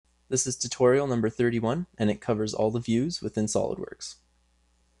This is tutorial number 31, and it covers all the views within SolidWorks.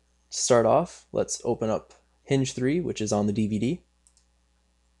 To start off, let's open up Hinge 3, which is on the DVD.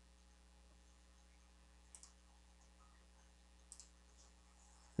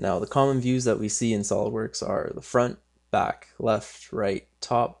 Now, the common views that we see in SolidWorks are the front, back, left, right,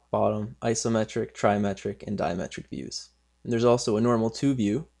 top, bottom, isometric, trimetric, and dimetric views. And there's also a normal 2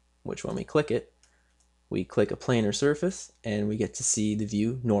 view, which when we click it, we click a planar surface and we get to see the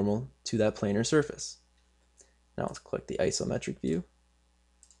view normal to that planar surface. Now let's click the isometric view.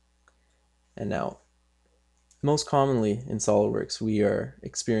 And now, most commonly in SolidWorks, we are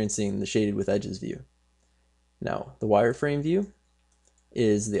experiencing the shaded with edges view. Now, the wireframe view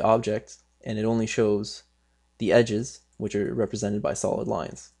is the object and it only shows the edges, which are represented by solid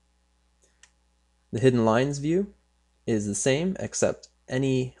lines. The hidden lines view is the same, except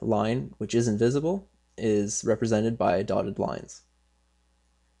any line which isn't visible is represented by dotted lines.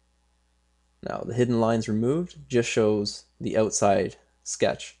 Now, the hidden lines removed just shows the outside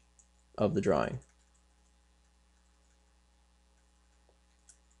sketch of the drawing.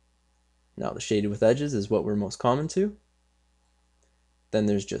 Now, the shaded with edges is what we're most common to. Then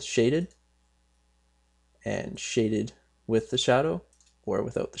there's just shaded and shaded with the shadow or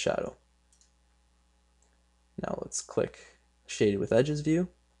without the shadow. Now let's click shaded with edges view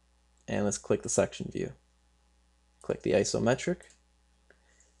and let's click the section view. Click the isometric.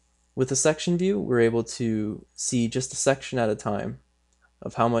 With the section view, we're able to see just a section at a time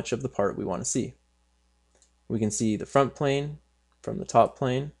of how much of the part we want to see. We can see the front plane from the top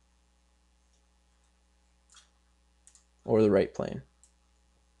plane or the right plane.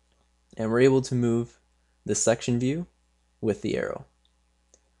 And we're able to move the section view with the arrow.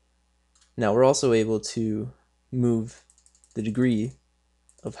 Now we're also able to move the degree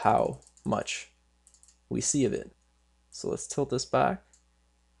of how much we see of it. So let's tilt this back.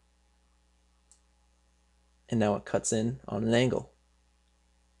 And now it cuts in on an angle.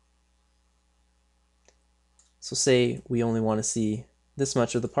 So say we only want to see this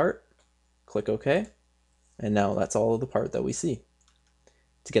much of the part, click OK, and now that's all of the part that we see.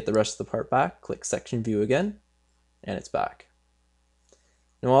 To get the rest of the part back, click section view again, and it's back.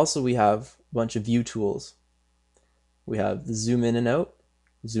 Now also we have a bunch of view tools. We have the zoom in and out,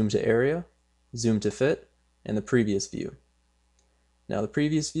 zoom to area, zoom to fit, and the previous view. Now the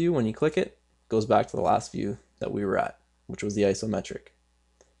previous view, when you click it, goes back to the last view that we were at, which was the isometric.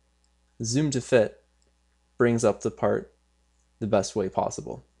 The zoom to fit brings up the part the best way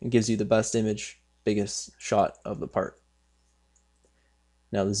possible. It gives you the best image, biggest shot of the part.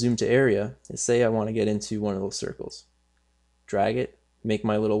 Now the zoom to area is, say I want to get into one of those circles. Drag it, make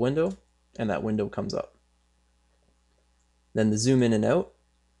my little window, and that window comes up. Then the zoom in and out,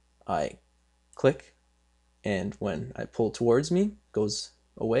 I click, and when I pull towards me, it goes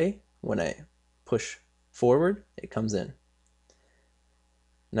away. When I push forward, it comes in.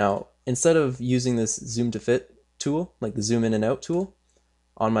 Now, instead of using this zoom to fit tool, like the zoom in and out tool,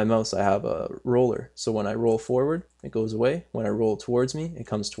 on my mouse I have a roller, so when I roll forward it goes away, when I roll towards me it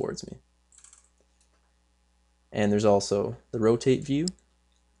comes towards me. And there's also the rotate view.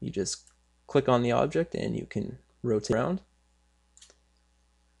 You just click on the object and you can rotate around.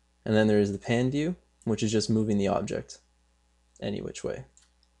 And then there is the pan view, which is just moving the object any which way.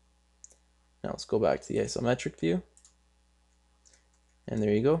 Now let's go back to the isometric view, and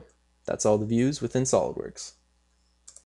there you go. That's all the views within SolidWorks.